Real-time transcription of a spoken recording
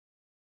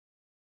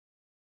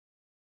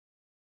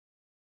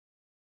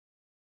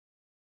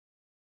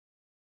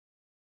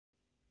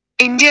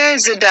India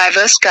is a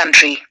diverse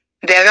country.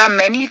 There are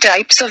many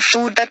types of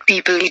food that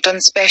people eat on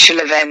special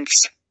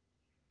events.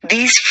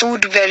 These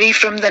food vary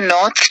from the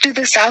north to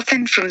the south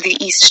and from the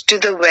east to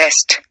the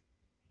west.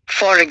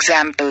 For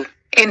example,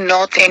 in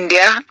North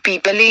India,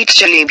 people eat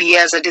jalebi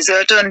as a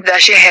dessert on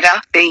Dashehra.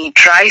 They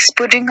eat rice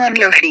pudding on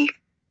Lohri,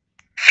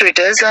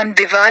 fritters on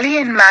Diwali,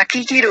 and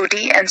maki ki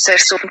roti and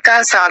sarson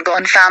ka saag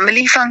on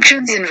family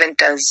functions in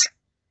winters.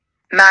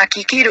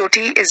 Maki ki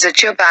roti is a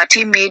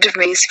chapati made of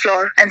maize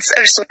flour, and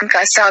sarson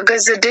ka saag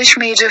is a dish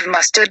made of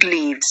mustard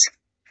leaves.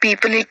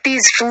 People eat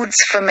these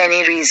foods for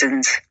many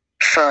reasons.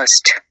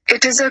 First,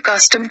 it is a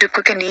custom to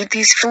cook and eat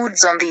these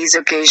foods on these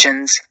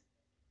occasions.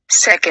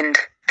 Second,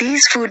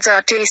 these foods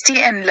are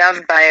tasty and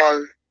loved by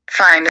all.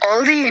 Find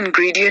all the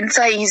ingredients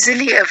are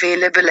easily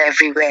available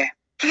everywhere.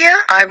 Here,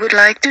 I would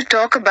like to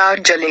talk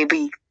about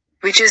jalebi,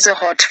 which is a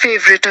hot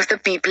favorite of the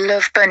people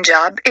of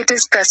Punjab. It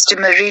is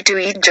customary to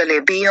eat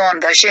jalebi on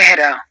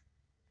Dashehra,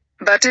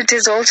 but it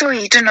is also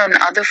eaten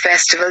on other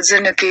festivals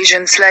and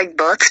occasions like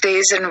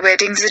birthdays and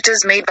weddings. It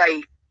is made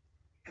by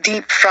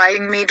deep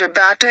frying made of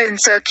batter in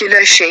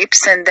circular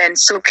shapes and then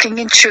soaking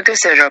in sugar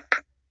syrup.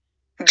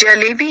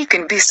 Jalebi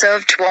can be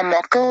served warm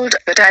or cold,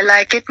 but I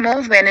like it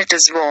more when it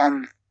is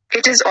warm.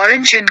 It is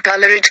orange in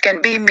color. It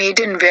can be made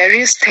in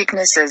various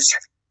thicknesses,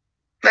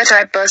 but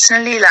I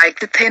personally like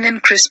the thin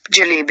and crisp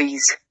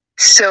jalebis.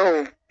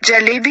 So,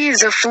 jalebi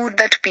is a food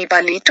that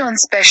people eat on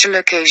special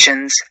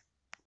occasions.